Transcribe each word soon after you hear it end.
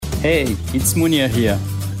Hey, it's Munir here.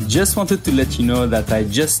 Just wanted to let you know that I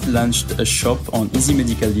just launched a shop on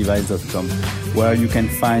easymedicaldevice.com where you can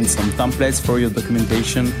find some templates for your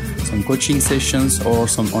documentation, some coaching sessions, or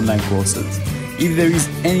some online courses. If there is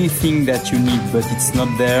anything that you need but it's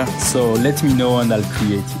not there, so let me know and I'll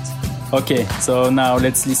create it. Okay, so now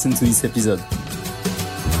let's listen to this episode.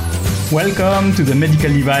 Welcome to the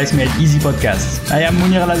Medical Device Made Easy podcast. I am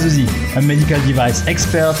Munir Lazouzi, a medical device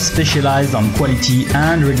expert specialized on quality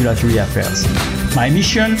and regulatory affairs. My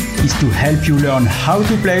mission is to help you learn how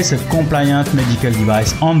to place a compliant medical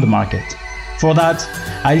device on the market. For that,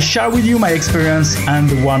 I'll share with you my experience and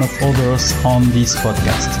the one of others on this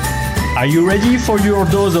podcast. Are you ready for your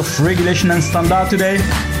dose of regulation and standard today?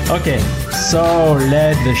 Okay, so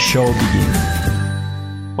let the show begin.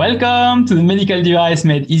 Welcome to the Medical Device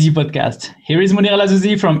Made Easy podcast. Here is Munir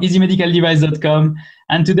Lazouzi from easymedicaldevice.com.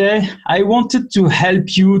 And today I wanted to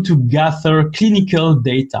help you to gather clinical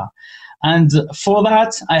data. And for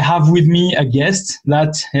that, I have with me a guest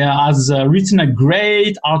that has written a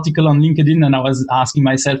great article on LinkedIn. And I was asking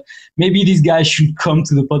myself, maybe this guy should come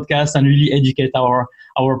to the podcast and really educate our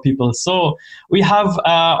people. So we have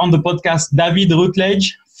on the podcast, David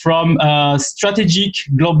Rutledge from Strategic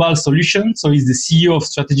Global Solution. So he's the CEO of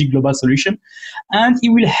Strategic Global Solution. And he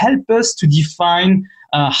will help us to define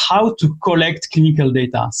how to collect clinical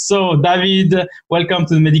data. So David, welcome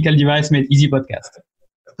to the Medical Device Made Easy podcast.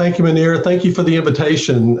 Thank you, Munir. Thank you for the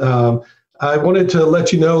invitation. I wanted to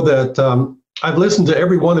let you know that I've listened to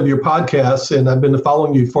every one of your podcasts and I've been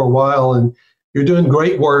following you for a while and you're doing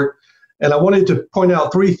great work. And I wanted to point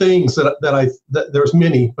out three things that there's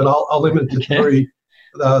many, but I'll limit it to three.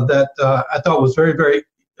 That I thought was very, very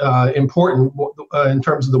important in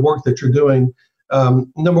terms of the work that you're doing.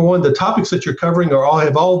 Number one, the topics that you're covering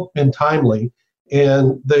have all been timely,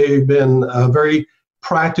 and they've been very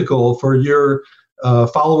practical for your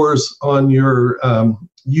followers on your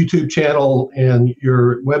YouTube channel and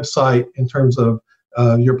your website in terms of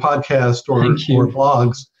your podcast or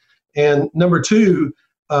blogs. And number two,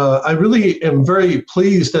 I really am very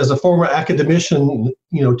pleased as a former academician,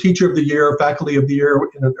 teacher of the year, faculty of the year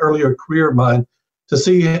in an earlier career of mine, to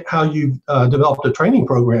see how you've developed a training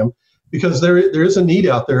program, because there is a need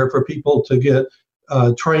out there for people to get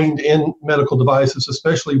trained in medical devices,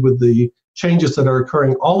 especially with the changes that are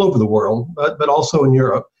occurring all over the world, but also in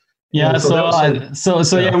Europe. Yeah, so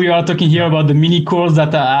we are talking here about the mini course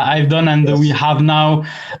that I've done, and yes, we have now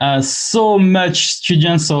so much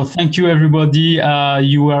students. So thank you, everybody.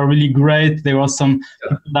 You were really great. There was some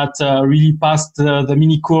that really passed the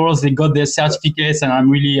mini course. They got their certificates, and I'm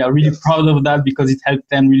really proud of that because it helped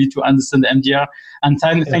them really to understand the MDR. And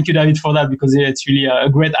thank you, David, for that, because it's really a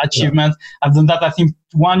great achievement. Yeah. I've done that, I think,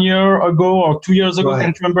 1 year ago or 2 years ago. I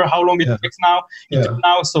can't remember how long it takes now.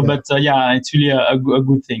 But it's really a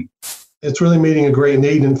good thing. It's really meeting a great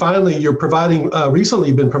need. And finally, you're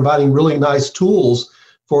recently been providing really nice tools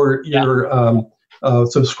for your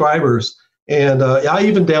subscribers. And I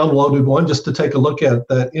even downloaded one just to take a look at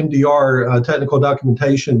that MDR technical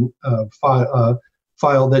documentation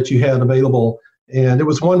file that you had available. And it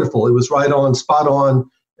was wonderful. It was right on, spot on.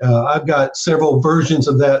 I've got several versions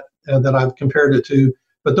of that that I've compared it to.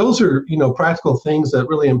 But those are, practical things that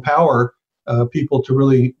really empower people to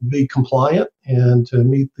really be compliant and to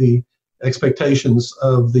meet the expectations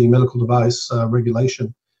of the medical device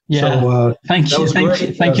regulation. Yeah, so, thank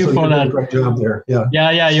you for that. Great job there.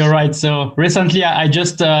 Yeah, you're right. So recently, I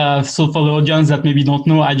just so for the audience that maybe don't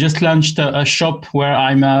know, I just launched a shop where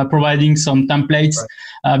I'm providing some templates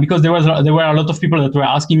because there were a lot of people that were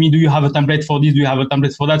asking me, do you have a template for this? Do you have a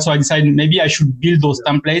template for that? So I decided maybe I should build those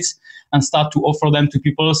templates and start to offer them to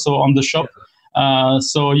people. So on the shop.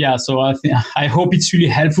 So I hope it's really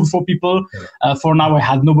helpful for people. For now, I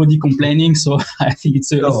had nobody complaining, so I think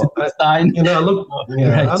it's a good sign. I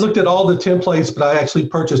looked at all the templates, but I actually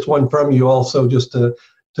purchased one from you also just to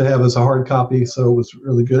have as a hard copy. So it was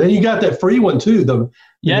really good. And you got that free one too, the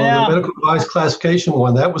medical device classification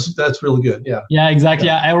one. That's really good. Yeah, exactly.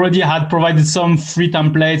 Yeah. I already had provided some free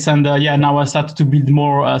templates, and now I started to build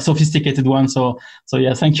more sophisticated ones. So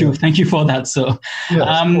thank you for that. So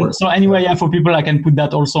for people, I can put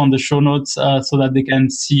that also on the show notes so that they can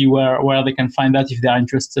see where they can find that if they are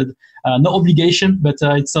interested. No obligation, but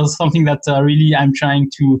it's something that really I'm trying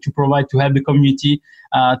to provide to help the community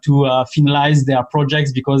to finalize their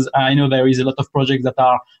projects, because I know there is a lot of projects that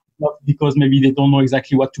are not, because maybe they don't know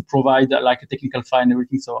exactly what to provide, like a technical file and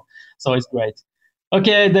everything. So it's great.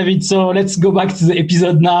 Okay, David. So let's go back to the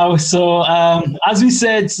episode now. So as we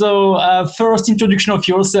said, first introduction of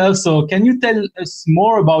yourself. So can you tell us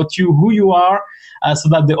more about you, who you are, so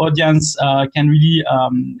that the audience can really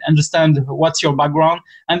understand what's your background,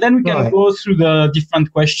 and then we can go through the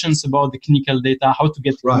different questions about the clinical data, how to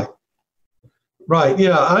get right. Right.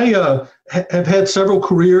 Yeah, I have had several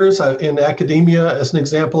careers in academia, as an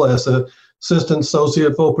example, as an assistant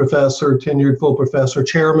associate, full professor, tenured full professor,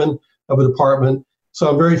 chairman of a department. So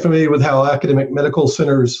I'm very familiar with how academic medical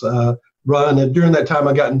centers run. And during that time,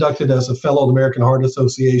 I got inducted as a fellow of the American Heart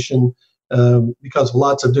Association because of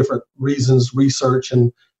lots of different reasons, research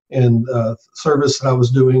and service that I was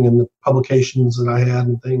doing and the publications that I had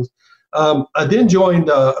and things. I then joined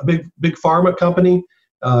a big pharma company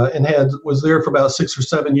and was there for about 6 or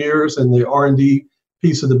 7 years in the R&D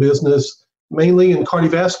piece of the business, mainly in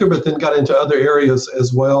cardiovascular, but then got into other areas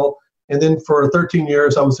as well. And then for 13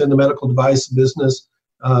 years, I was in the medical device business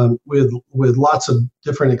with lots of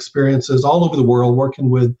different experiences all over the world, working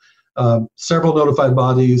with several notified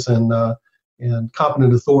bodies and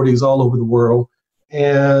competent authorities all over the world.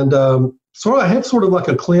 And I have sort of like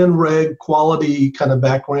a clin reg quality kind of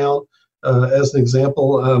background as an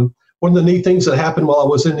example. One of the neat things that happened while I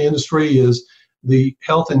was in the industry is the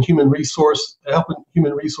Health and Human Resources, Food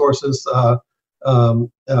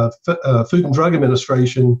and Drug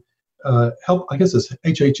Administration, I guess it's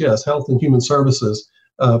HHS, Health and Human Services,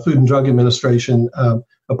 Food and Drug Administration,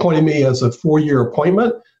 appointed me as a 4-year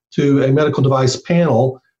appointment to a medical device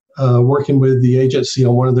panel, working with the agency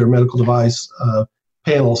on one of their medical device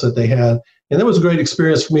panels that they had. And that was a great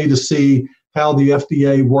experience for me to see how the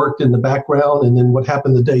FDA worked in the background, and then what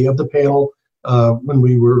happened the day of the panel when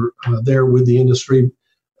we were there with the industry,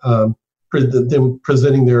 them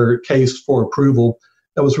presenting their case for approval.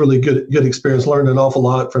 That was really good experience. Learned an awful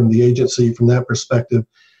lot from the agency from that perspective.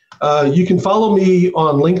 You can follow me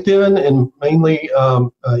on LinkedIn and mainly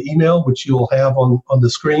email, which you'll have on the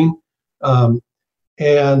screen.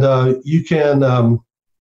 You can.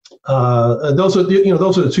 Those are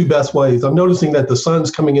the two best ways. I'm noticing that the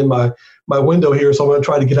sun's coming in my window here, so I'm going to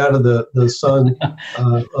try to get out of the sun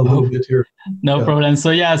a little bit here. No problem. So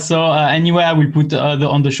anyway, I will put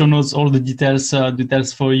on the show notes all the details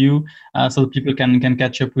for you, so that people can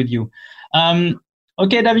catch up with you.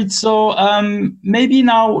 Okay, David. So maybe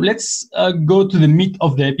now let's go to the meat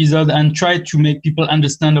of the episode and try to make people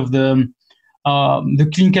understand of the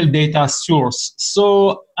clinical data source.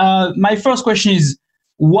 So my first question is,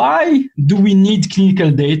 why do we need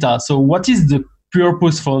clinical data? So what is the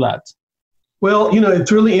purpose for that? Well,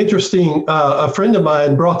 it's really interesting. A friend of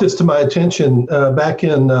mine brought this to my attention back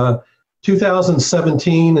in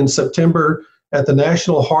 2017 in September at the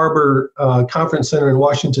National Harbor Conference Center in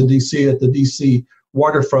Washington, D.C. at the D.C.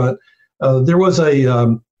 waterfront. I was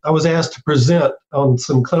asked to present on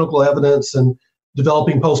some clinical evidence and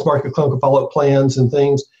developing post-market clinical follow-up plans and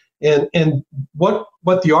things. And what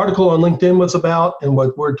the article on LinkedIn was about and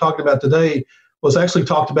what we're talking about today was actually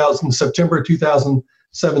talked about in September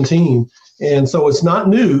 2017. And so it's not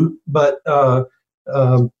new, but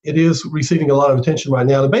it is receiving a lot of attention right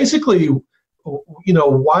now. And basically,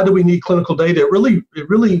 why do we need clinical data? It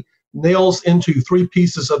really nails into 3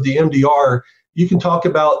 pieces of the MDR. You can talk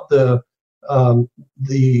about the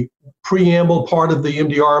preamble part of the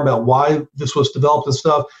MDR about why this was developed and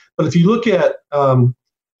stuff. But if you look at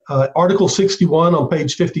Article 61 on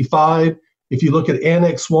page 55, if you look at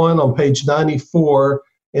Annex 1 on page 94,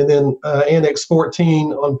 and then Annex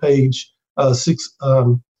 14 on page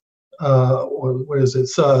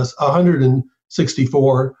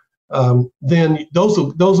 164, then those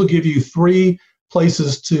will give you 3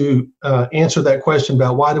 places to answer that question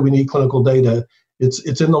about why do we need clinical data.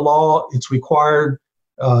 It's in the law. It's required.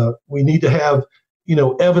 We need to have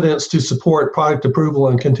evidence to support product approval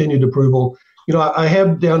and continued approval. I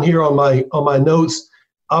have down here on my notes,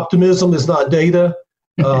 optimism is not data.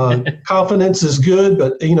 Confidence is good,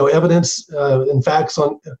 but evidence and facts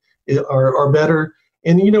are better.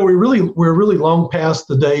 And we're really long past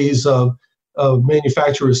the days of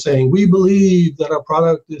manufacturers saying we believe that our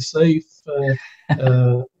product is safe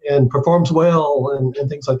and performs well and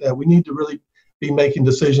things like that. We need to really be making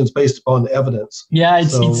decisions based upon evidence. Yeah,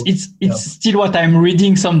 it's still what I'm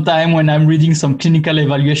reading sometime when I'm reading some clinical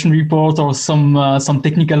evaluation report or some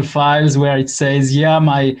technical files where it says,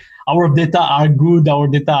 our data are good, our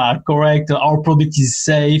data are correct, our product is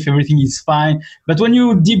safe, everything is fine. But when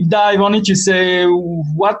you deep dive on it, you say,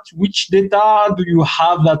 which data do you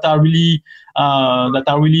have that are really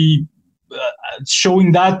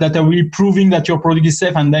showing that are really proving that your product is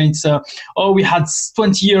safe, and then it's we had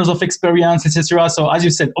 20 years of experience, etc. So as you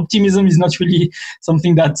said, optimism is not really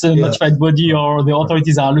something that Notified Body or the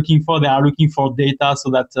authorities are looking for. They are looking for data so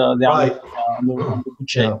that they are on the good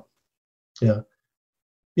shape.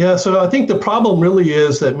 Yeah. So I think the problem really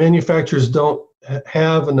is that manufacturers don't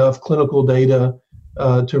have enough clinical data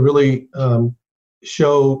to really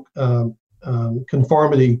show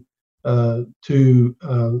conformity to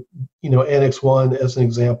Annex 1 as an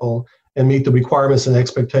example, and meet the requirements and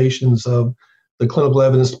expectations of the clinical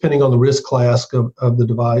evidence depending on the risk class of the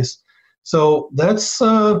device. So that's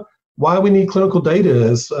why we need clinical data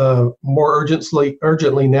is more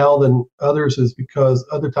urgently now than others is because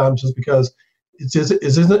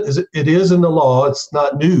it is in the law. It's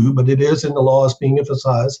not new, but it is in the law. It's being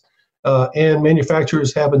emphasized, and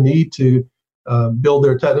manufacturers have a need to build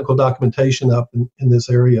their technical documentation up in this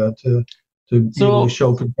area to be able to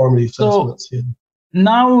show conformity assessments.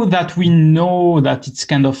 Now that we know that it's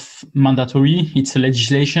kind of mandatory, it's a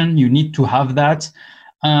legislation, you need to have that.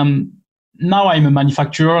 Now I'm a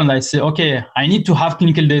manufacturer and I say, okay, I need to have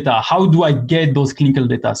clinical data. How do I get those clinical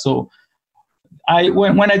data? So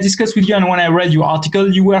when I discussed with you and when I read your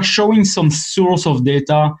article, you were showing some source of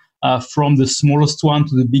data from the smallest one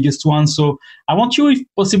to the biggest one. So I want you, if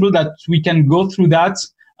possible, that we can go through that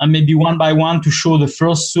and maybe one by one to show the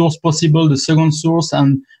first source possible, the second source,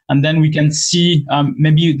 and then we can see,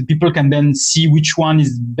 maybe the people can then see which one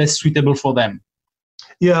is best suitable for them.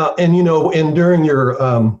 Yeah, and during your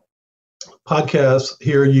podcast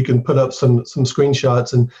here, you can put up some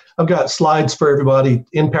screenshots, and I've got slides for everybody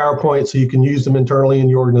in PowerPoint so you can use them internally in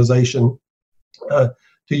your organization to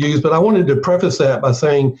use. But I wanted to preface that by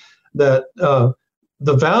saying that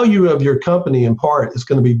the value of your company in part is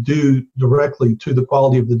going to be due directly to the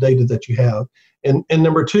quality of the data that you have. And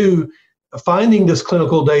number two, finding this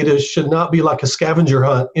clinical data should not be like a scavenger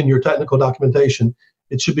hunt in your technical documentation.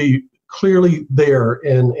 It should be clearly there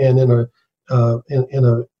and in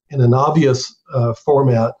an obvious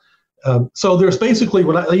format. So there's basically,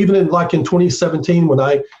 even in 2017, when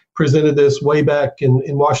I presented this way back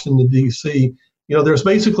in Washington, D.C., there's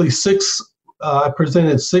basically I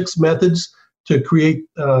presented 6 methods to create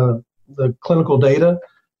the clinical data.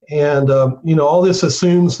 And, all this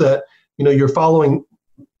assumes that, you're following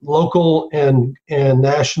local and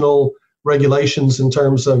national regulations in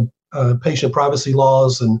terms of patient privacy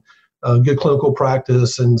laws and good clinical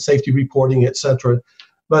practice and safety reporting, et cetera.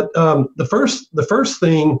 But the first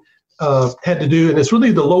thing had to do, and it's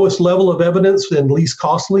really the lowest level of evidence and least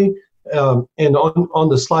costly. And on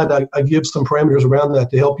the slide, I give some parameters around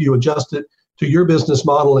that to help you adjust it to your business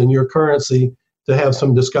model and your currency to have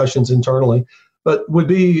some discussions internally. But would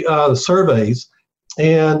be surveys,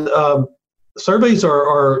 and surveys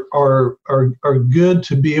are good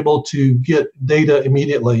to be able to get data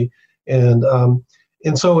immediately. And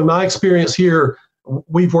so in my experience here,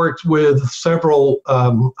 we've worked with several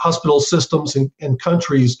hospital systems and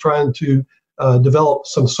countries trying to develop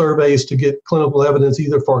some surveys to get clinical evidence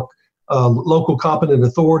either for local competent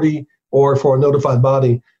authority or for a notified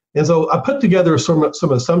body. And so I put together some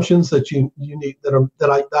assumptions that you need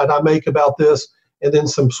that I make about this, and then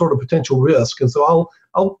some sort of potential risk. And so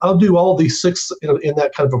I'll do all these 6 in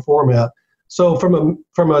that kind of a format. So from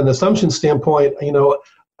an assumption standpoint,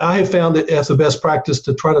 I have found it as a best practice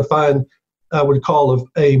to try to find, I would call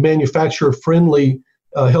a manufacturer-friendly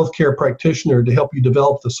healthcare practitioner to help you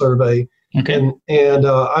develop the survey. Okay. And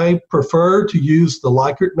I prefer to use the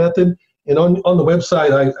Likert method. And on the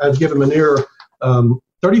website, I've given Munir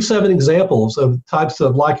 37 examples of types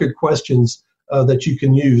of Likert questions that you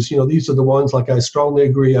can use. These are the ones like I strongly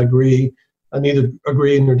agree, I agree, I neither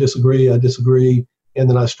agree nor disagree, I disagree, and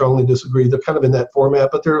then I strongly disagree. They're kind of in that format,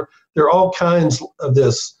 but there are all kinds of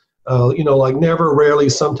this, like never, rarely,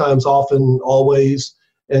 sometimes, often, always,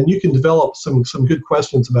 and you can develop some good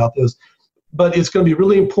questions about this. But it's going to be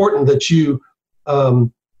really important that you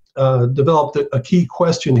develop a key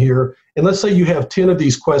question here. And let's say you have 10 of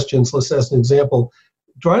these questions. Let's as an example.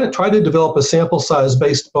 Try to develop a sample size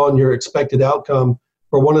based upon your expected outcome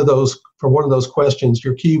for one of those questions.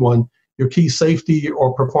 Your key one, your key safety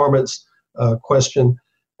or performance question.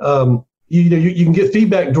 You can get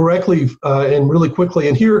feedback directly and really quickly.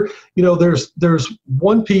 And here, there's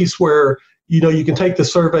one piece where you can take the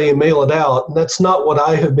survey and mail it out, and that's not what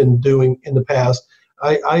I have been doing in the past.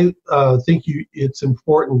 I think it's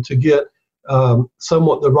important to get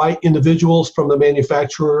somewhat the right individuals from the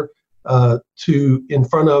manufacturer to in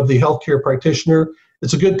front of the healthcare practitioner.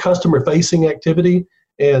 It's a good customer-facing activity,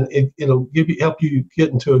 and it'll help you get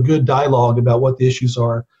into a good dialogue about what the issues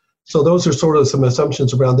are. So those are sort of some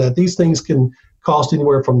assumptions around that. These things can cost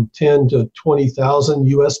anywhere from 10 to 20,000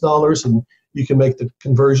 US dollars, and you can make the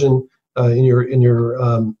conversion in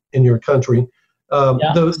your country. So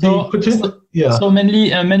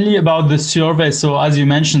mainly about the survey. So as you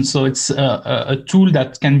mentioned, so it's a tool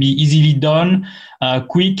that can be easily done,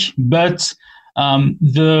 quick, but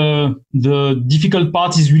the difficult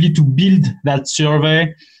part is really to build that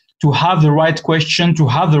survey, to have the right question, to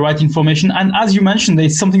have the right information. And as you mentioned,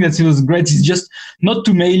 there's something that was great is just not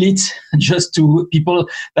to mail it just to people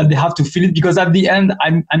that they have to fill it, because at the end,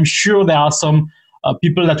 I'm sure there are some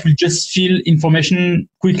people that will just fill information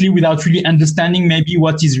quickly without really understanding maybe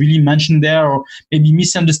what is really mentioned there, or maybe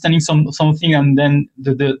misunderstanding something, and then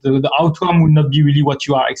the outcome will not be really what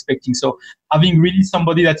you are expecting. So having really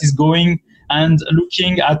somebody that is going and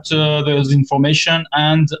looking at those information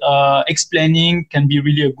and explaining can be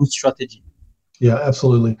really a good strategy. Yeah,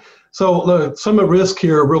 absolutely. So some of the risk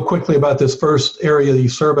here real quickly about this first area of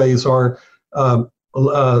these surveys are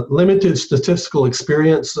limited statistical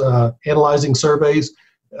experience analyzing surveys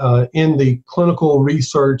in the clinical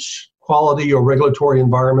research quality or regulatory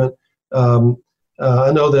environment.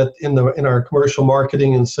 I know that in our commercial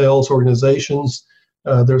marketing and sales organizations,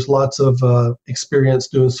 there's lots of experience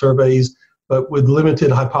doing surveys, but with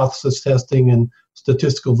limited hypothesis testing and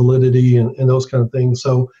statistical validity and those kind of things.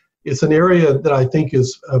 So it's an area that I think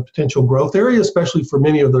is a potential growth area, especially for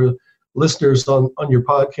many of the listeners on your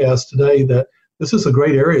podcast today, that this is a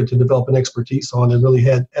great area to develop an expertise on and really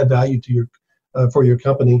add value to for your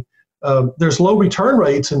company. There's low return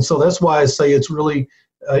rates, and so that's why I say it's really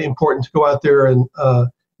important to go out there, and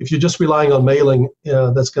if you're just relying on mailing,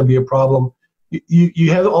 that's going to be a problem.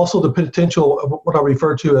 You have also the potential of what I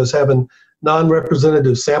refer to as having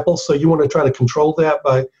non-representative samples. So you want to try to control that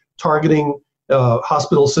by targeting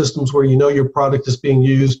hospital systems where you know your product is being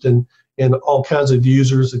used, and all kinds of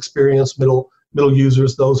users, experienced middle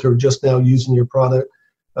users, those who are just now using your product.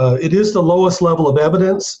 It is the lowest level of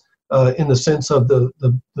evidence in the sense of the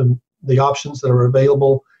options that are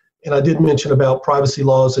available. And I did mention about privacy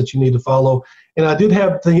laws that you need to follow. And I did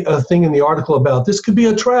have a thing in the article about this could be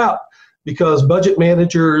a trap, because budget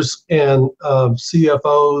managers and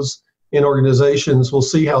CFOs in organizations will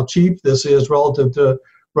see how cheap this is relative to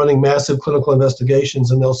running massive clinical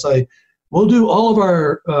investigations, and they'll say, we'll do all of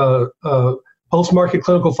our post-market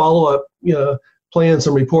clinical follow-up plans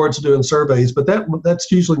and reports doing surveys, but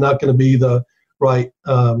that's usually not going to be the right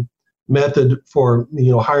method for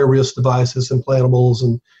higher risk devices, implantables,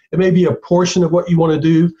 and it may be a portion of what you want to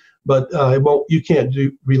do, but you can't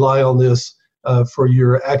rely on this for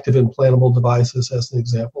your active implantable devices as an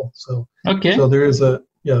example. So there is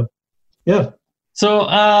yeah. So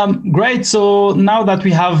great. So now that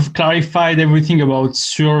we have clarified everything about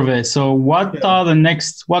survey, so what is the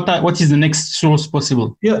next source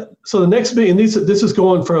possible? Yeah. So the next and this is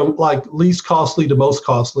going from like least costly to most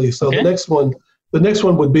costly. So the next one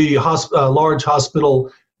would be large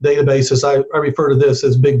hospital databases. I refer to this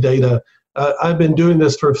as big data. I've been doing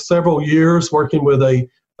this for several years, working with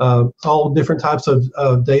all different types of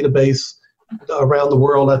database around the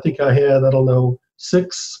world. I think I had, 5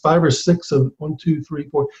 or 6 of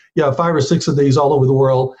 5 or 6 of these all over the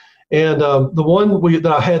world. And the one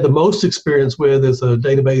that I had the most experience with is a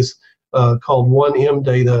database called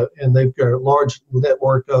 1M-Data, and they've got a large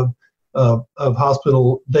network of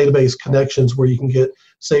hospital database connections where you can get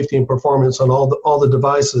safety and performance on all the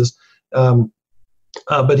devices.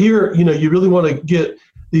 But here, you really want to get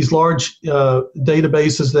these large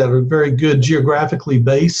databases that are very good geographically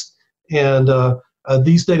based, and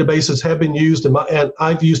these databases have been used, and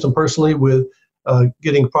I've used them personally with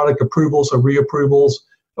getting product approvals or reapprovals,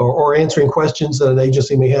 or answering questions that an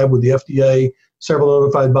agency may have with the FDA, several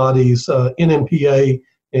notified bodies, NMPA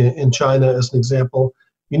in China as an example.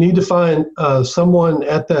 You need to find someone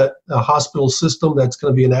at that hospital system that's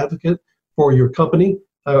going to be an advocate for your company.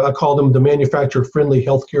 I call them the manufacturer-friendly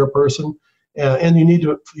healthcare person. And you need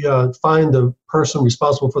to find the person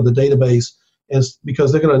responsible for the database,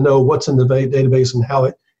 because they're going to know what's in the database and how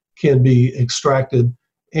it can be extracted.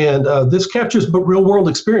 And this captures real-world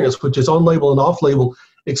experience, which is on-label and off-label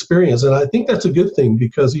experience. And I think that's a good thing,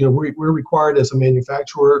 because we're required as a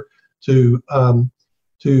manufacturer to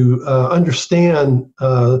understand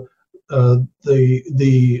the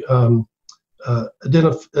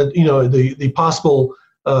possible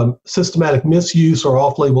systematic misuse or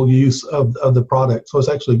off-label use of the product. So it's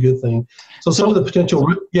actually a good thing. So some of the potential,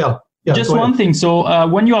 just one thing. So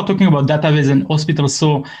when you are talking about database and hospitals,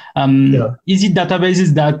 so is it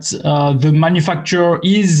databases that the manufacturer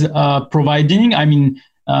is providing? I mean,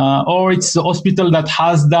 or it's the hospital that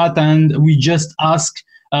has that, and we just ask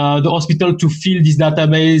the hospital to fill this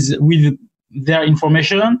database with their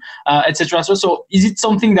information, etc. So is it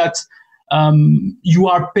something that you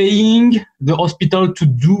are paying the hospital to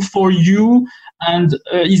do for you? And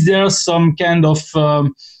is there some kind of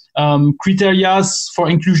criteria for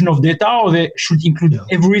inclusion of data, or they should include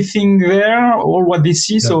everything there, or what they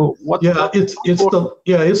see? So what?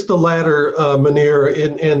 It's the latter, Munir.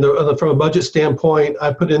 And from a budget standpoint,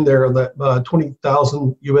 I put in there that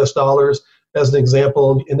 $20,000 as an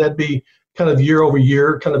example, and that'd be kind of year over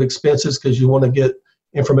year kind of expenses, because you want to get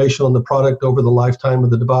information on the product over the lifetime of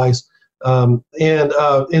the device. And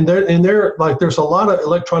there, like, there's a lot of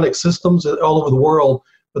electronic systems all over the world,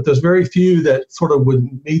 but there's very few that sort of would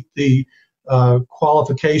meet the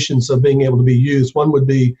qualifications of being able to be used. One would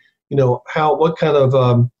be, what kind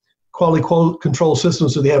of quality control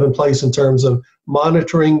systems do they have in place in terms of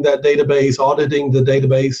monitoring that database, auditing the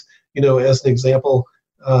database, as an example.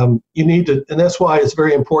 You need to, and that's why it's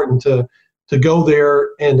very important to go there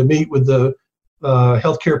and to meet with the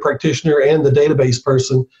healthcare practitioner and the database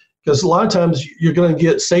person, because a lot of times you're going to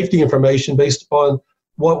get safety information based upon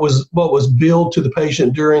what was billed to the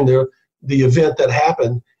patient during the event that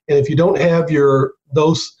happened. And if you don't have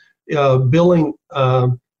those billing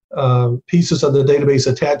pieces of the database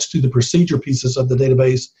attached to the procedure pieces of the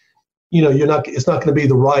database, it's not going to be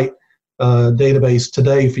the right database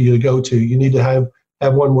today for you to go to. You need to have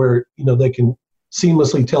one where they can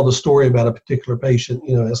seamlessly tell the story about a particular patient,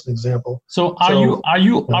 as an example. So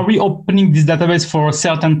are we opening this database for a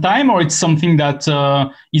certain time, or it's something that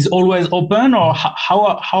is always open, or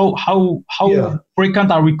how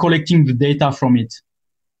frequent are we collecting the data from it?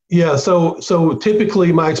 Yeah, so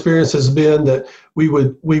typically my experience has been that we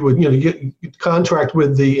would get contract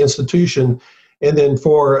with the institution, and then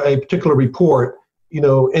for a particular report,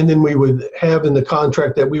 and then we would have in the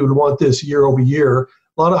contract that we would want this year over year.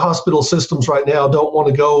 A lot of hospital systems right now don't want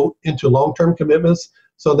to go into long-term commitments,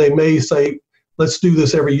 so they may say, let's do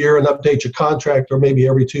this every year and update your contract, or maybe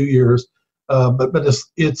every 2 years. But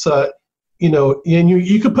it's and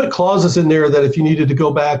you could put clauses in there that if you needed to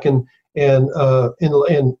go back and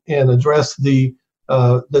address the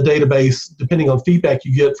database, depending on feedback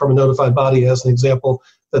you get from a notified body, as an example,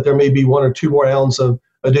 that there may be 1 or 2 more rounds of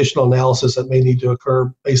additional analysis that may need to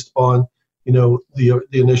occur based upon the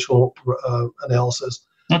initial analysis.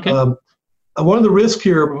 Okay. One of the risks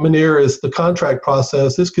here, Munir, is the contract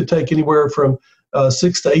process. This could take anywhere from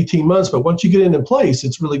 6 to 18 months, but once you get it in place,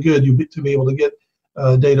 it's really good to be able to get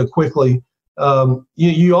data quickly.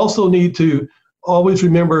 You also need to always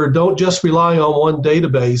remember, don't just rely on one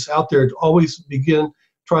database out there. Always begin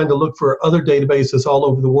trying to look for other databases all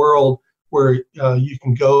over the world where you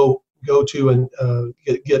can go to and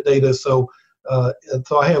get data. So I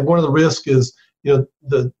have, one of the risks is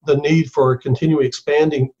the need for continually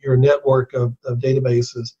expanding your network of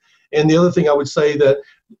databases. And the other thing I would say that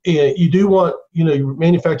you do want, your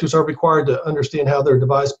manufacturers are required to understand how their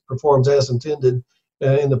device performs as intended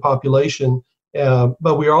in the population.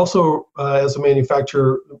 But we also, as a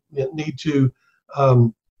manufacturer, need to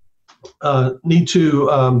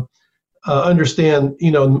understand,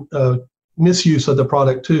 misuse of the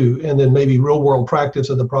product too, and then maybe real world practice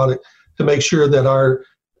of the product to make sure that our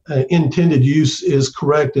intended use is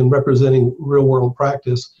correct and representing real world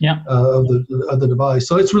practice of the device.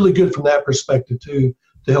 So it's really good from that perspective too,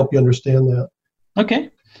 to help you understand that. Okay.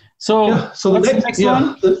 So what's the next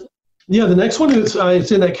one? The next one is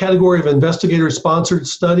it's in that category of investigator-sponsored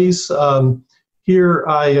studies. Here,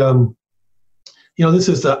 this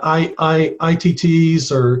is the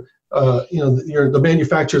ITTs, or the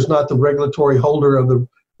manufacturer is not the regulatory holder of the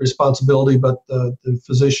responsibility, but the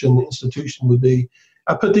physician institution would be.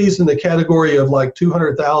 I put these in the category of like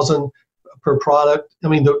 200,000 per product. I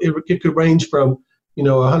mean, it could range from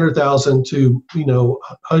 100,000 to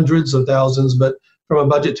hundreds of thousands, but from a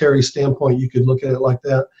budgetary standpoint, you could look at it like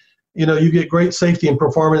that. You get great safety and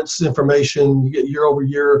performance information. You get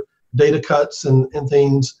year-over-year data cuts and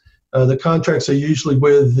things. The contracts are usually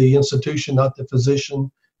with the institution, not the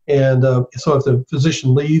physician. And so if the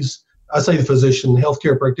physician leaves, I say the physician, the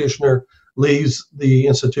healthcare practitioner leaves the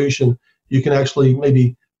institution, you can actually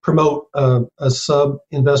maybe promote a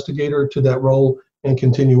sub-investigator to that role and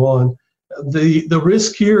continue on. The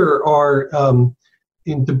risk here are,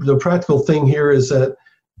 the practical thing here is that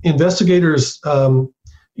investigators are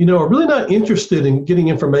really not interested in getting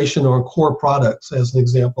information on core products, as an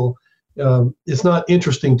example. It's not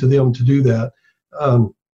interesting to them to do that.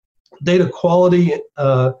 Data quality,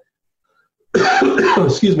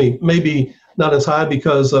 excuse me, maybe not as high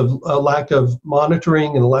because of a lack of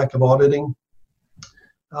monitoring and a lack of auditing.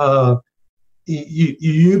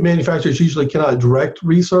 You manufacturers usually cannot direct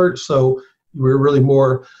research, so we're really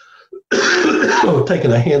more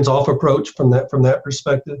taking a hands-off approach from that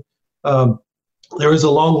perspective. There is a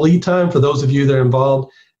long lead time for those of you that are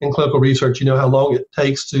involved in clinical research. You know how long it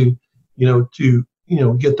takes to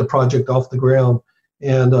get the project off the ground,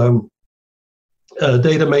 and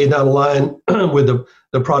data may not align with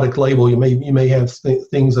the product label. You may have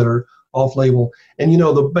things that are off label, and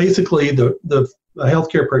basically the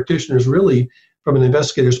healthcare practitioners really, from an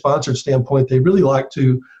investigator-sponsored standpoint, they really like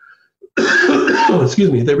to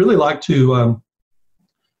they really like to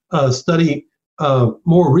study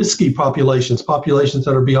more risky populations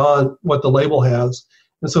that are beyond what the label has.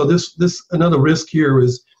 And so this another risk here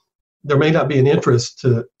is there may not be an interest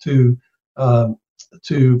from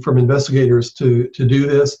investigators to do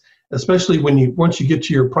this, especially once you get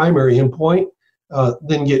to your primary endpoint,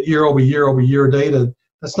 then get year over year data.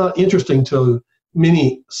 That's not interesting to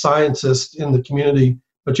many scientists in the community,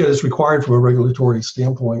 but yet it's required from a regulatory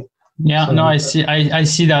standpoint. Yeah, so, no, I see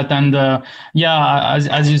that, and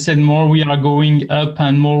as you said, more we are going up,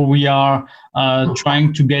 and more we are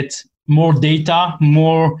trying to get more data,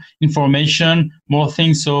 more information, more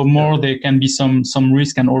things. So more there can be some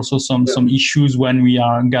risk and also some issues when we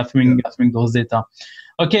are gathering those data.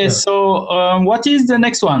 Okay, so what is the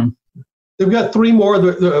next one? They've got three more.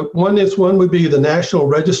 One would be the national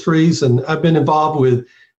registries, and I've been involved with,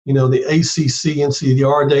 the ACC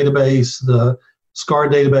NCDR database, the SCAR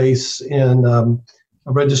database, and a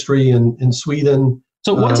registry in Sweden.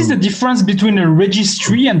 So what is the difference between a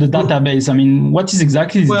registry and the database? I mean, what is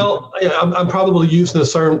exactly? Well, I'm probably using the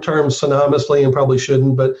term synonymously and probably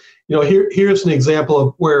shouldn't, but here's an example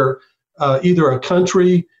of where either a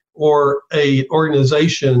country or a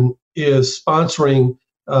organization is sponsoring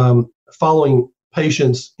following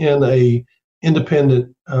patients in a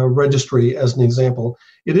independent registry, as an example.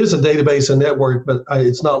 It is a database and network, but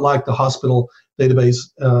it's not like the hospital database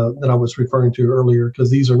that I was referring to earlier, because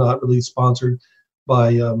these are not really sponsored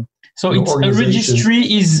by so it's a registry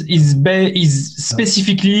is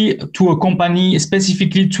specifically to a company,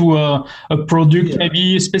 specifically to a product,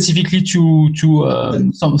 maybe specifically to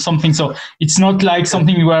something. So it's not like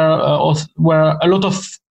something where a lot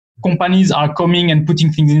of companies are coming and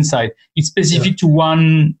putting things inside. It's specific to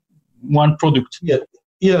one product.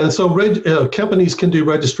 Yeah. And so companies can do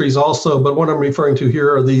registries also, but what I'm referring to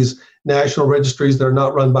here are these national registries that are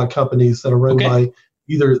not run by companies, that are run by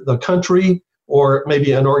either the country or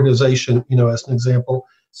maybe an organization, as an example.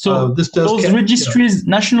 So those registries,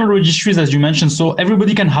 national registries, as you mentioned, so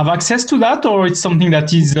everybody can have access to that, or it's something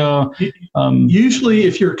that is... Usually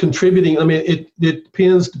if you're contributing, it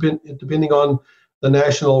depends depending on the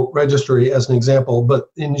national registry, as an example,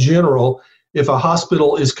 but in general, if a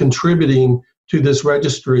hospital is contributing to this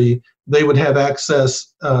registry, they would have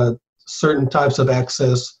access, certain types of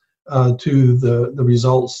access to the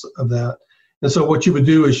results of that. And so what you would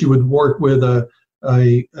do is you would work with a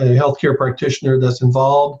healthcare practitioner that's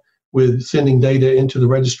involved with sending data into the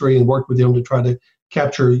registry and work with them to try to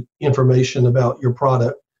capture information about your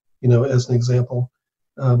product, as an example.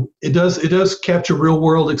 It does capture real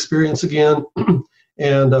world experience again.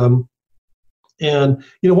 And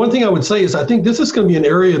one thing I would say is I think this is going to be an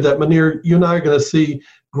area that, Munir, you and I are going to see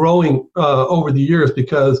growing over the years,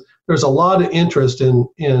 because there's a lot of interest in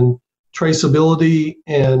traceability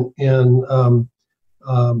and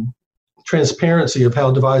transparency of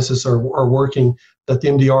how devices are working that the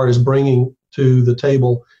MDR is bringing to the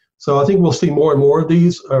table. So I think we'll see more and more of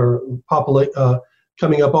these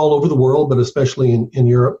coming up all over the world, but especially in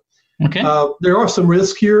Europe. Okay. There are some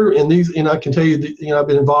risks here, and I can tell you that I've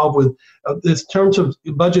been involved with in terms of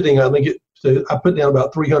budgeting. I put down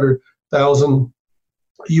about $300,000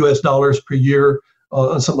 US per year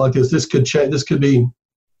on something like this. This could change. This could be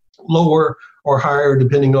lower or higher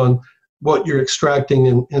depending on what you're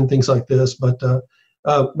extracting and things like this. But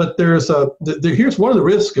there's here's one of the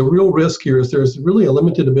risks. A real risk here is there's really a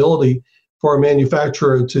limited ability for a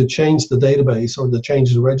manufacturer to change the database or to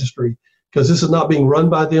change the registry, because this is not being run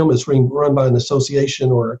by them. It's being run by an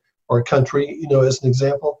association or a country, as an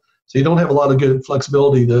example. So you don't have a lot of good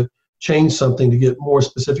flexibility to change something to get more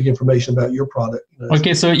specific information about your product.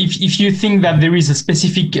 Okay, so if you think that there is a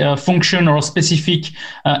specific function or a specific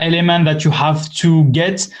element that you have to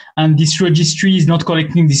get, and this registry is not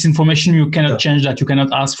collecting this information, you cannot change that. You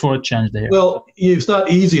cannot ask for a change there. Well, it's not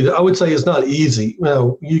easy. I would say it's not easy.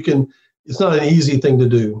 It's not an easy thing to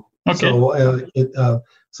do. Okay.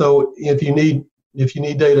 So if you need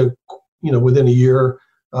data, within a year,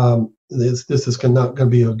 this is not going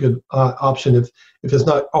to be a good option if it's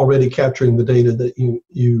not already capturing the data that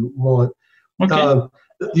you want. Okay.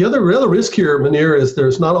 The other risk here, Munir, is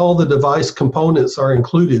there's not all the device components are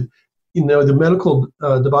included the medical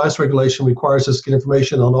device regulation requires us to get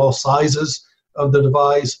information on all sizes of the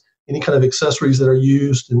device, any kind of accessories that are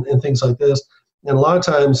used, and things like this. And a lot of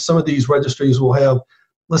times, some of these registries will have,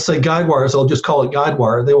 let's say, guide wires. I'll just call it guide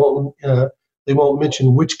wire. They won't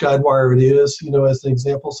mention which guide wire it is, as an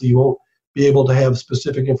example. So you won't be able to have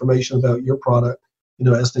specific information about your product,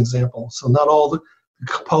 as an example. So not all the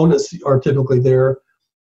components are typically there.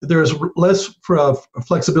 There's less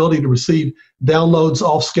flexibility to receive downloads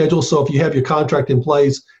off schedule. So if you have your contract in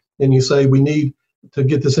place and you say we need to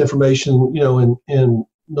get this information, in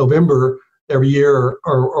November every year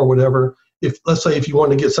or whatever, let's say if you want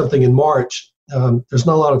to get something in March, there's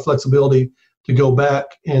not a lot of flexibility to go back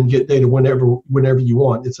and get data whenever you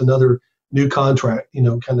want. It's another new contract,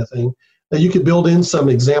 kind of thing. Now you could build in some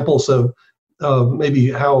examples of maybe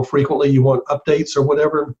how frequently you want updates or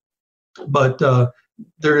whatever, but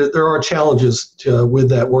there are challenges with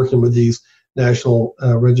that, working with these national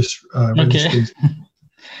registries.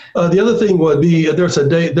 The other thing would be and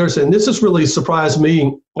this has really surprised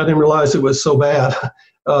me. I didn't realize it was so bad.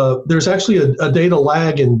 There's actually a data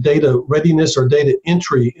lag in data readiness or data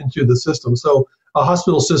entry into the system. So a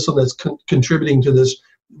hospital system that's contributing to this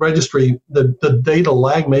registry, the data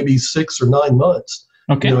lag may be 6 or 9 months,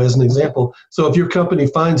 as an example. So if your company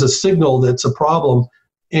finds a signal that's a problem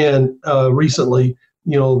and recently,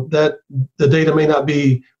 that the data may not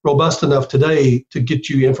be robust enough today to get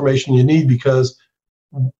you information you need because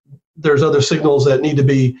there's other signals that need to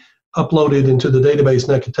be uploaded into the database, and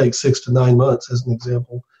that could take 6 to 9 months, as an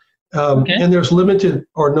example. And there's limited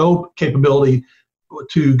or no capability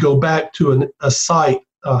to go back to a site,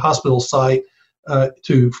 a hospital site,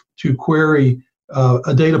 to query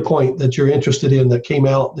a data point that you're interested in that came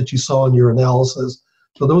out that you saw in your analysis.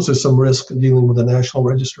 So those are some risks dealing with the national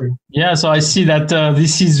registry. Yeah, so I see that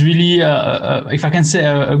this is really, if I can say,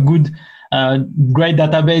 a good, great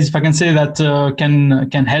database, if I can say that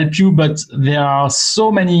can help you. But there are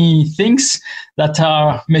so many things that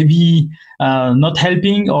are maybe not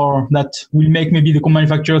helping, or that will make maybe the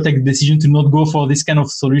manufacturer take the decision to not go for this kind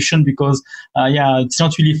of solution because, it's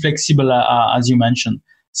not really flexible, as you mentioned.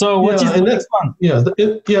 So what is the next one?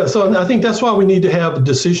 So I think that's why we need to have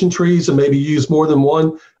decision trees and maybe use more than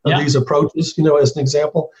one of these approaches, as an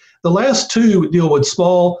example. The last two deal with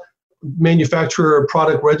small manufacturer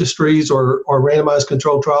product registries or randomized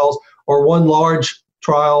controlled trials, or one large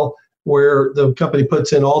trial where the company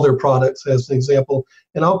puts in all their products, as an example.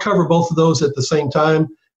 And I'll cover both of those at the same time.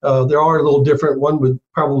 There are a little different. One would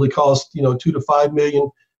probably cost, $2 to $5 million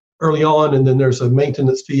early on, and then there's a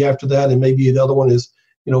maintenance fee after that, and maybe the other one is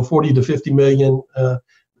 $40 to $50 million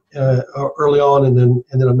early on, and then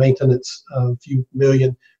a maintenance few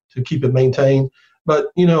million to keep it maintained.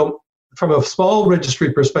 But from a small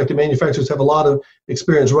registry perspective, manufacturers have a lot of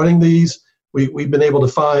experience running these. We've been able to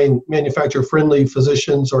find manufacturer-friendly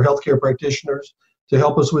physicians or healthcare practitioners to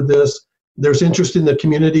help us with this. There's interest in the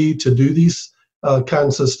community to do these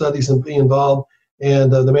kinds of studies and be involved,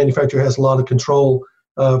 and the manufacturer has a lot of control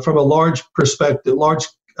from a large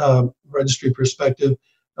registry perspective.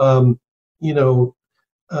 The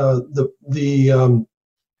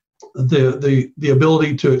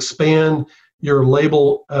ability to expand your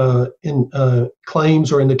label in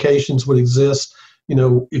claims or indications would exist,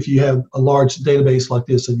 if you have a large database like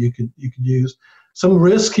this that you could use. Some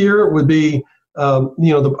risk here would be,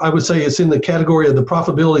 I would say it's in the category of the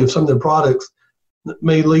profitability of some of the products that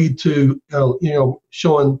may lead to,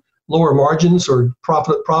 showing lower margins or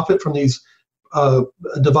profit from these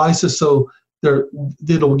devices. So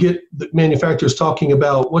it'll get the manufacturers talking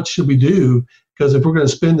about what should we do, because if we're going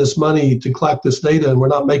to spend this money to collect this data and we're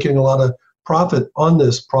not making a lot of profit on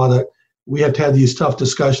this product, we have to have these tough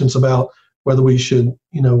discussions about whether we should,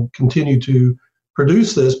 continue to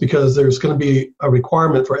produce this, because there's going to be a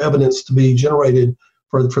requirement for evidence to be generated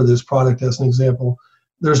for this product, as an example.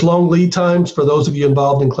 There's long lead times for those of you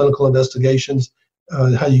involved in clinical investigations,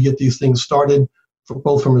 how you get these things started,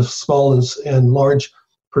 both from a small and large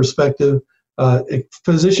perspective.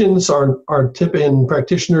 Physicians and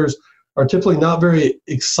practitioners are typically not very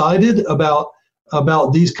excited about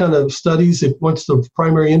these kind of studies once the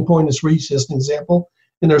primary endpoint is reached, as an example.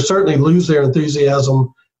 And they certainly lose their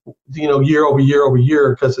enthusiasm, year over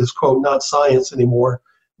year, because it's, quote, not science anymore.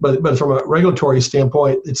 But from a regulatory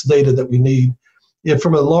standpoint, it's data that we need. If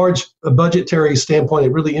from a large budgetary standpoint,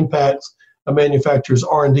 it really impacts a manufacturer's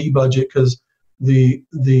R&D budget, because the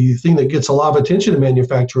thing that gets a lot of attention to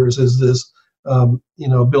manufacturers is this,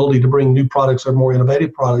 ability to bring new products or more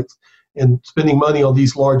innovative products. And spending money on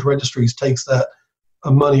these large registries takes that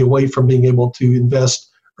money away from being able to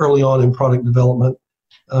invest early on in product development.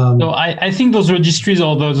 So I think those registries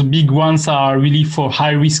or those big ones are really for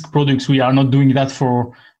high-risk products. We are not doing that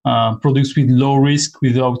for products with low risk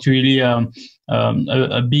without really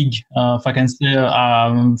a big, if I can say,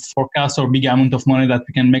 forecast or big amount of money that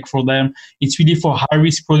we can make for them. It's really for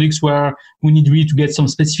high-risk products where we need really to get some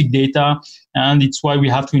specific data, and it's why we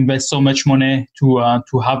have to invest so much money to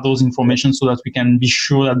have those information so that we can be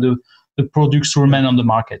sure that the products remain on the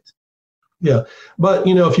market. Yeah, but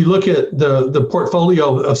if you look at the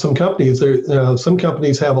portfolio of some companies, some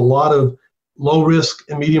companies have a lot of low risk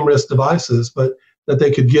and medium risk devices, but that they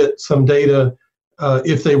could get some data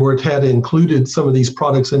if they had included some of these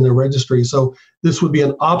products in their registry. So this would be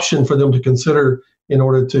an option for them to consider in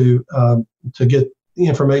order to get the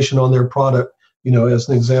information on their product, as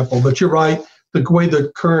an example. But you're right, the way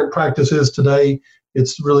the current practice is today,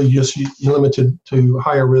 it's really just limited to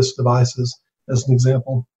higher risk devices as an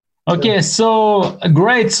example. Okay, so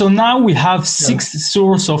great. So now we have 6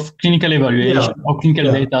 sources of clinical evaluation or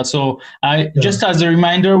clinical data. So just as a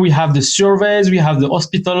reminder, we have the surveys, we have the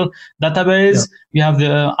hospital database, we have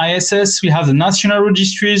the ISS, we have the national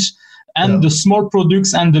registries, and the small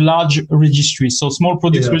products and the large registries. So small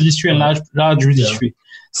products registry and large registry.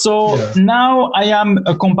 So now I am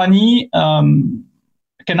a company.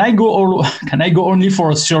 Can I go only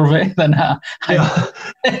for a survey? Then I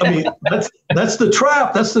mean that's the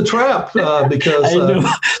trap. That's the trap because I know.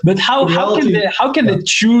 But how can they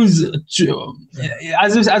choose to?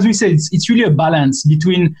 As we said, it's really a balance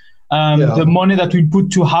between the money that we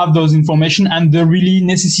put to have those information and the really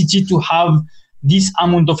necessity to have this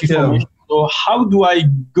amount of information. So how do I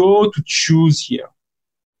go to choose here?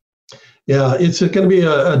 Yeah, it's going to be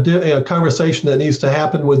a conversation that needs to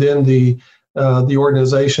happen within the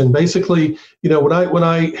organization. Basically, when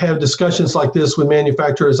I have discussions like this with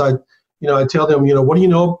manufacturers, I tell them, what do you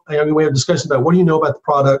know? We have discussions about what do you know about the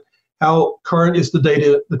product, how current is the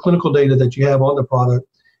data, the clinical data that you have on the product,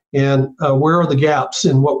 and where are the gaps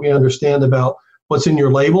in what we understand about what's in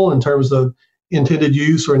your label in terms of intended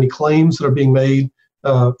use or any claims that are being made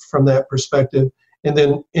from that perspective, and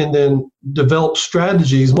then develop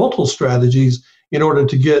strategies, multiple strategies, in order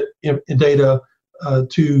to get data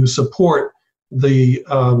to support the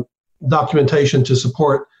documentation to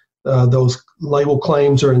support those label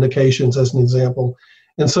claims or indications, as an example.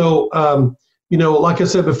 And so, like I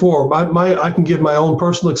said before, I can give my own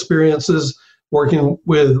personal experiences working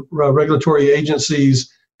with regulatory agencies,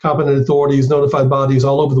 competent authorities, notified bodies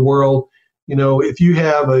all over the world. If you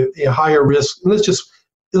have a higher risk, let's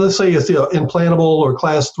say it's implantable or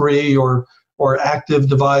class 3 or active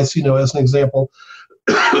device, as an example.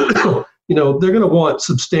 They're going to want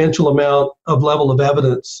substantial amount of level of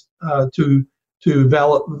evidence to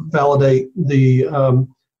validate the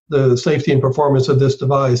safety and performance of this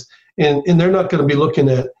device, and they're not going to be looking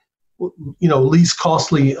at least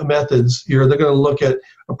costly methods here. They're going to look at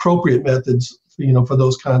appropriate methods for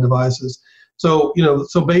those kind of devices. So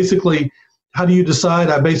so basically, how do you decide?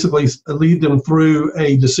 I basically lead them through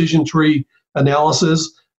a decision tree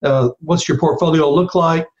analysis. What's your portfolio look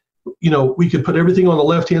like? We could put everything on the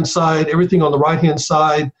left-hand side, everything on the right-hand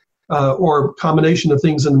side, or a combination of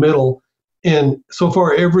things in the middle. And so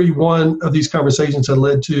far, every one of these conversations have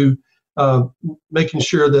led to making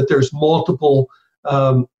sure that there's multiple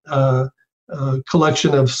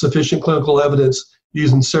collection of sufficient clinical evidence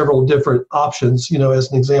using several different options,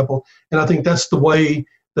 as an example. And I think that's the way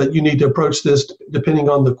that you need to approach this, depending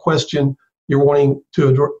on the question you're wanting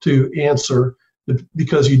to answer,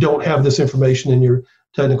 because you don't have this information in your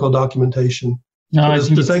technical documentation. No,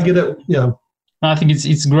 does that get it? Yeah. I think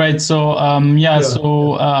it's great. So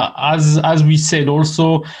So as we said,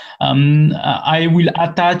 also I will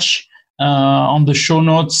attach on the show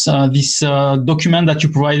notes this document that you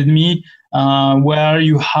provided me, where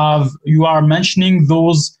you are mentioning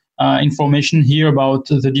those information here about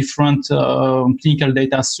the different clinical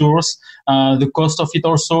data source, the cost of it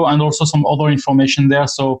also, and also some other information there.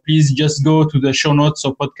 So please just go to the show notes,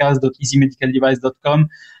 so podcast.easymedicaldevice.com,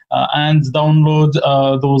 and download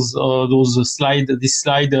this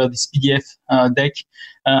PDF deck,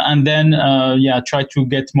 and then try to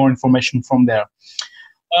get more information from there.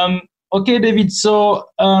 Okay, David. So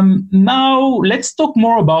now let's talk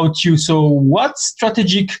more about you. So, what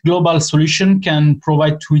strategic global solution can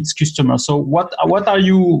provide to its customers? So, what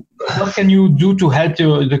can you do to help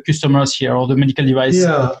the customers here, or the medical device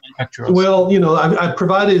manufacturers? Well, I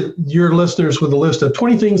provided your listeners with a list of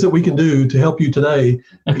 20 things that we can do to help you today.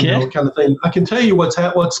 Okay. Kind of thing. I can tell you what's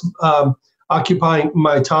occupying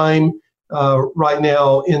my time right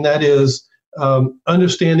now, and that is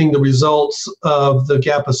understanding the results of the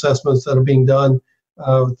gap assessments that are being done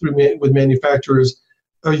with manufacturers,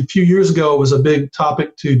 a few years ago, it was a big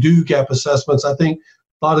topic to do gap assessments. I think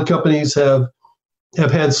a lot of companies have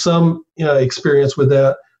had some experience with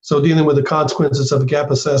that. So dealing with the consequences of a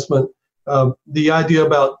gap assessment, the idea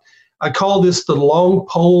about, I call this the long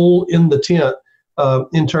pole in the tent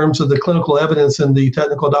in terms of the clinical evidence and the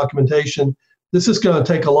technical documentation. This is going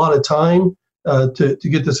to take a lot of time to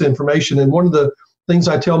get this information. And one of the things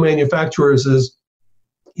I tell manufacturers is,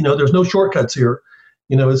 there's no shortcuts here.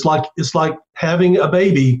 It's like having a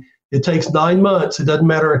baby. It takes 9 months. It doesn't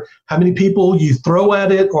matter how many people you throw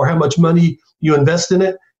at it or how much money you invest in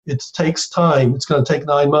it. It takes time. It's going to take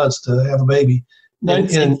 9 months to have a baby.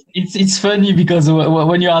 It's funny because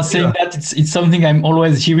when you are saying that, it's something I'm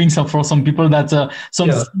always hearing for some people that some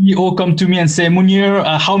CEO come to me and say, Munir,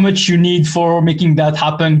 how much you need for making that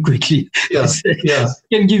happen quickly? You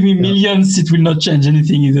can give me millions, it will not change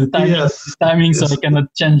anything. The timing, so I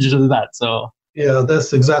cannot change that. So yeah,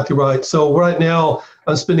 that's exactly right. So right now,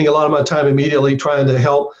 I'm spending a lot of my time immediately trying to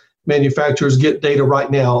help manufacturers get data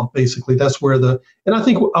right now. Basically, that's where and I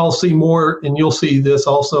think I'll see more, and you'll see this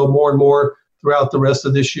also more and more throughout the rest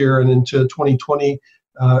of this year and into 2020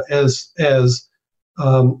 as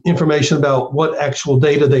information about what actual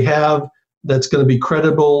data they have that's going to be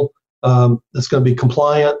credible, that's going to be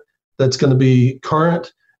compliant, that's going to be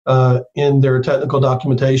current in their technical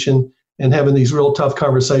documentation, and having these real tough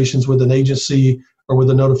conversations with an agency or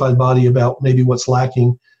with a notified body about maybe what's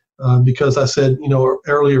lacking. Because I said,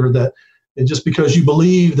 earlier that just because you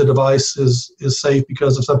believe the device is safe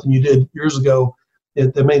because of something you did years ago,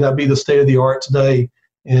 it may not be the state of the art today,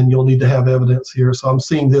 and you'll need to have evidence here. So I'm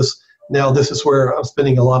seeing this now. This is where I'm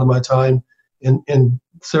spending a lot of my time, and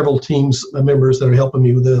several teams members that are helping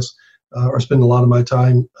me with this are spending a lot of my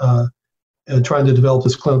time trying to develop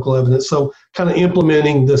this clinical evidence. So kind of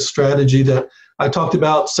implementing this strategy that I talked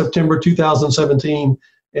about September 2017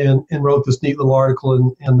 and wrote this neat little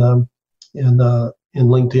article in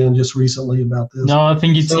LinkedIn just recently about this. No, I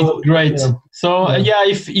think it's great. Yeah. So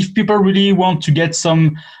if people really want to get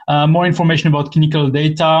some more information about clinical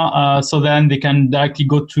data, so then they can directly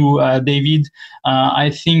go to David. I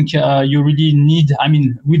think you really need,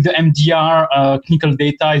 with the MDR, clinical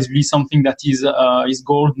data is really something that is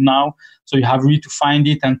gold now. So you have really to find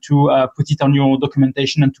it and to put it on your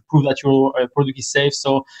documentation and to prove that your product is safe.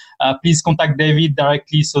 So please contact David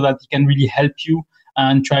directly so that he can really help you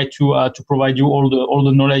and try to provide you all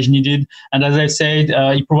the knowledge needed. And as I said,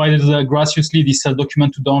 he provided graciously this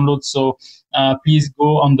document to download. So please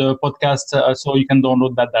go on the podcast so you can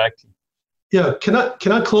download that directly. Yeah, can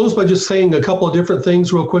I close by just saying a couple of different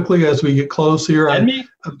things real quickly as we get close here?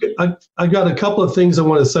 I've got a couple of things I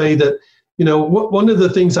want to say that, one of the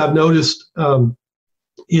things I've noticed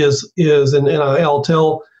is, and I'll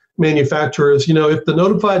tell manufacturers, if the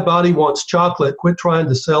notified body wants chocolate, quit trying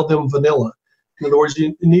to sell them vanilla. In other words,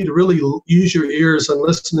 you need to really use your ears and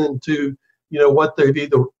listening to, what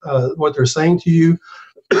they're saying to you,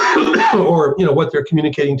 or what they're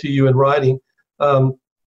communicating to you in writing.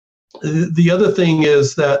 The other thing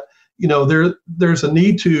is that there's a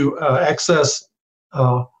need to access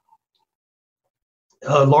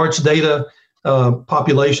large data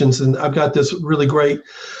populations, and I've got this really great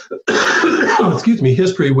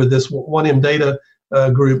history with this 1M data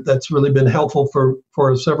group that's really been helpful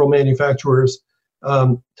for several manufacturers.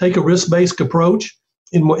 Take a risk-based approach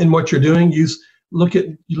in what you're doing. You look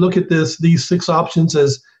at these 6 options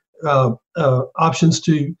as options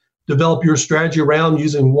to develop your strategy around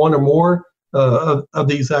using one or more of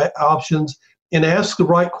these options, and ask the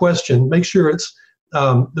right question. Make sure it's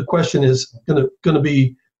the question is going to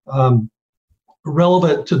be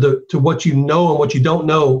relevant to what you know and what you don't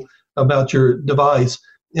know about your device,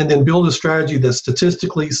 and then build a strategy that's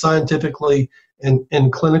statistically, scientifically, and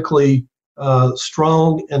clinically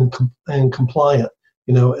strong and compliant.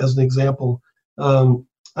 As an example, I've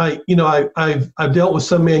dealt with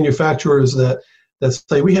some manufacturers that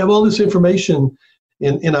say we have all this information,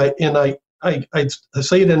 and I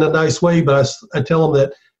say it in a nice way, but I tell them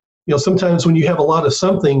that sometimes when you have a lot of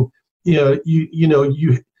something,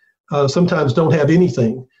 you sometimes don't have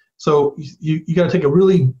anything. So you got to take a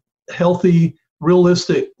really healthy,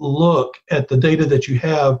 realistic look at the data that you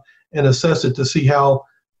have and assess it to see how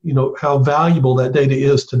valuable that data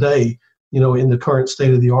is today, in the current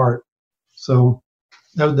state of the art. So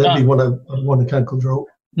that'd be what I want to kind of control.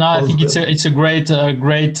 No, I think it's a great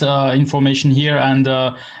information here, and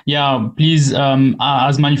please,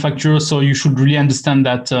 as manufacturers, so you should really understand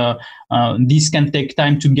that this can take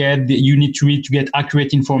time to get. You need to read to get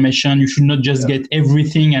accurate information. You should not just get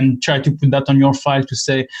everything and try to put that on your file to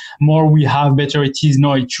say more we have, better it is.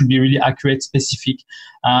 No, it should be really accurate, specific.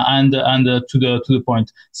 and to the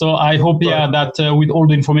point. So I hope that with all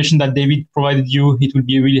the information that David provided you, it will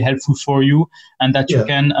be really helpful for you, and that you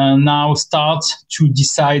can now start to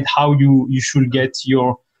decide how you should get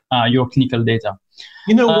your clinical data.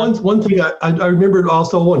 One thing I remembered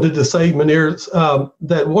also wanted to say, Munir,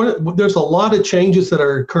 that there's a lot of changes that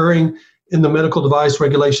are occurring in the medical device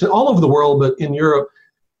regulation all over the world, but in Europe.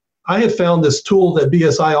 I have found this tool that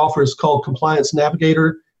BSI offers called Compliance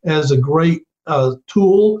Navigator as a great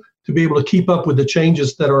tool to be able to keep up with the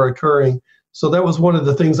changes that are occurring. So that was one of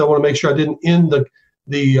the things I want to make sure I didn't end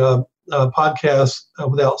the podcast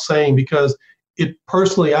without saying, because it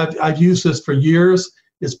personally, I've used this for years.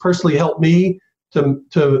 It's personally helped me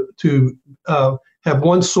to have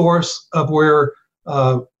one source of where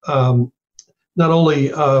not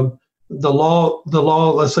only the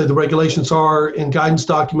law, let's say the regulations are in guidance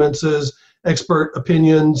documents, is expert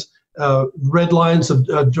opinions, red lines of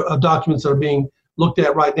documents that are being looked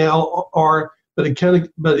at right now are, but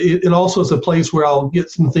it also is a place where I'll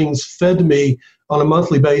get some things fed to me on a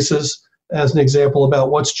monthly basis, as an example,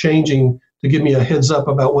 about what's changing to give me a heads up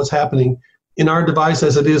about what's happening in our device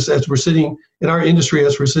as we're sitting in our industry,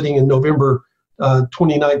 as we're sitting in November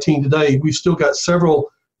 2019 today. We've still got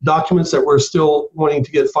several documents that we're still wanting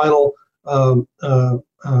to get final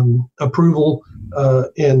approval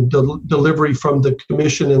and delivery from the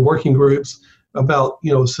commission and working groups about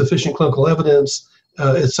sufficient clinical evidence,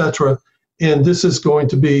 etc. And this is going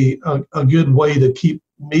to be a good way to keep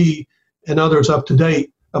me and others up to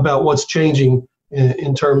date about what's changing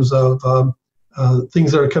in terms of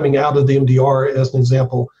things that are coming out of the MDR, as an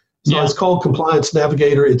example. So It's called Compliance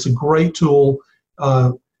Navigator. It's a great tool,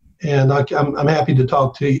 and I'm happy to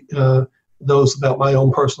talk to those about my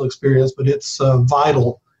own personal experience, but it's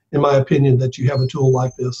vital, in my opinion, that you have a tool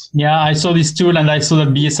like this. Yeah, I saw this tool, and I saw that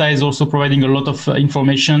BSI is also providing a lot of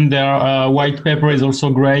information. Their white paper is also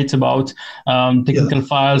great about technical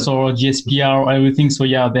files or GSPR or everything. So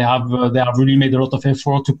they have really made a lot of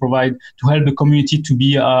effort to help the community to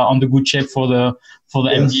be on the good shape for the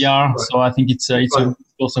MDR. Right. So I think it's a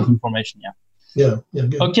source of information. Yeah,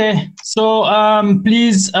 good. Okay, so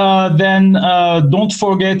please then don't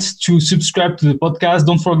forget to subscribe to the podcast.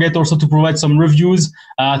 Don't forget also to provide some reviews.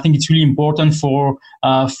 I think it's really important for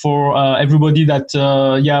everybody that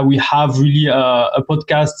we have really a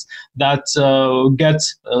podcast that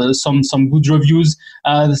gets some good reviews.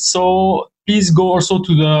 So please go also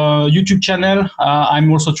to the YouTube channel.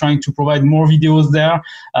 I'm also trying to provide more videos there.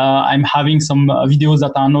 I'm having some videos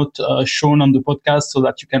that are not shown on the podcast, so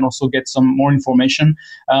that you can also get some more information.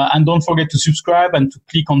 And don't forget to subscribe and to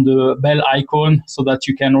click on the bell icon so that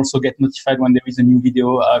you can also get notified when there is a new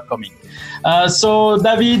video coming. So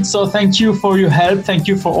David, thank you for your help. Thank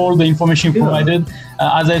you for all the information you provided.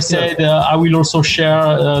 As I said, I will also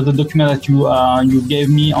share the document that you gave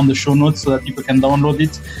me on the show notes so that people can download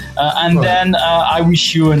it. Then I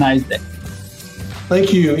wish you a nice day.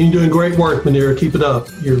 Thank you. You're doing great work, Munir. Keep it up.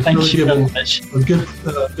 You're really giving a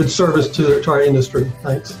good service to our industry.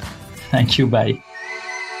 Thanks. Thank you. Bye.